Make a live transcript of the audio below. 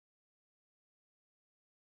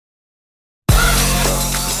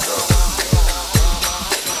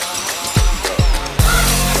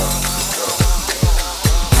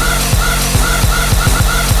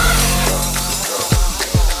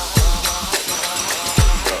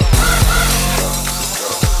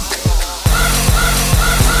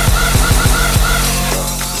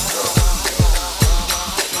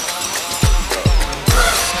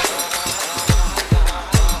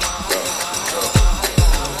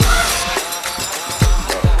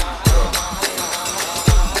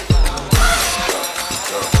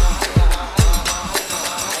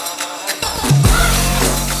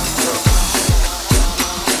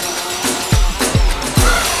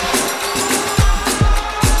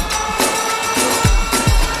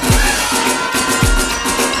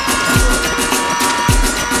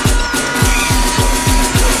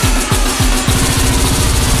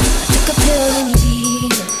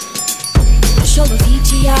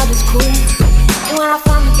I was cool. And when I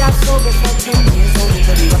finally got sober, felt 10 years older,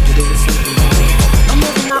 but what to do with something. I'm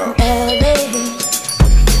living out in LA.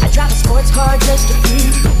 I drive a sports car just to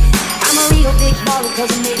prove I'm a real big baller, cause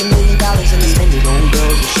I made $1 million and I spend it on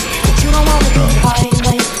girls and shit. But you don't wanna be high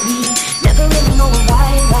like me, never really know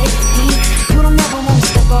why like me. You don't ever wanna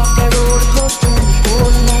step off that roller coaster and be all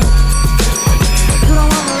alone. You don't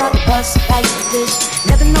wanna ride the bus like this,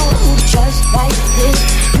 never know who to trust like this.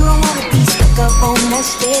 You don't wanna be stuck up on that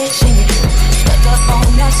stage singing, stuck up on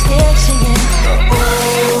that stage singing.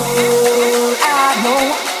 Oh, I know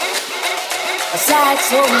a sad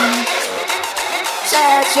song,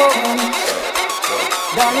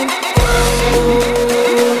 darling.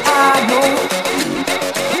 Oh, I know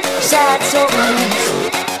sad song.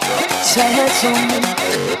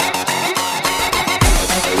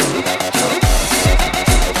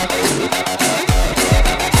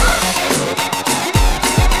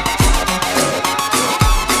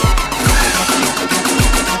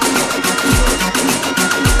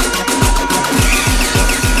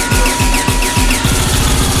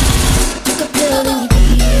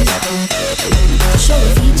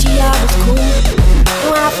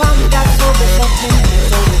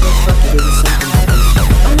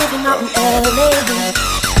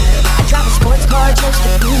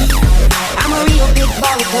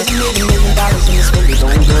 Cause I made $1 million and I spend it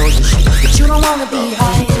on girls and shit. But you don't wanna be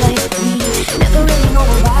high like me, never really know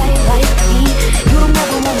why like me. You don't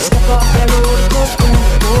ever wanna step off that roller coaster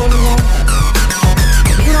and go alone.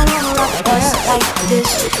 You don't wanna rock the bus like this,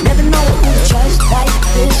 never know who to trust like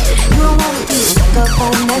this. You don't wanna be stuck up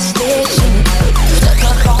on that stage singing, stuck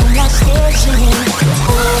up on that stage singing.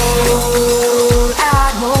 Oh,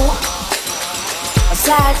 I know a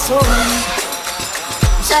sad song,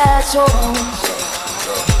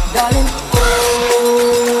 darling.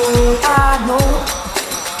 Oh, I know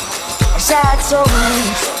sad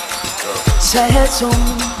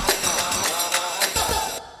song.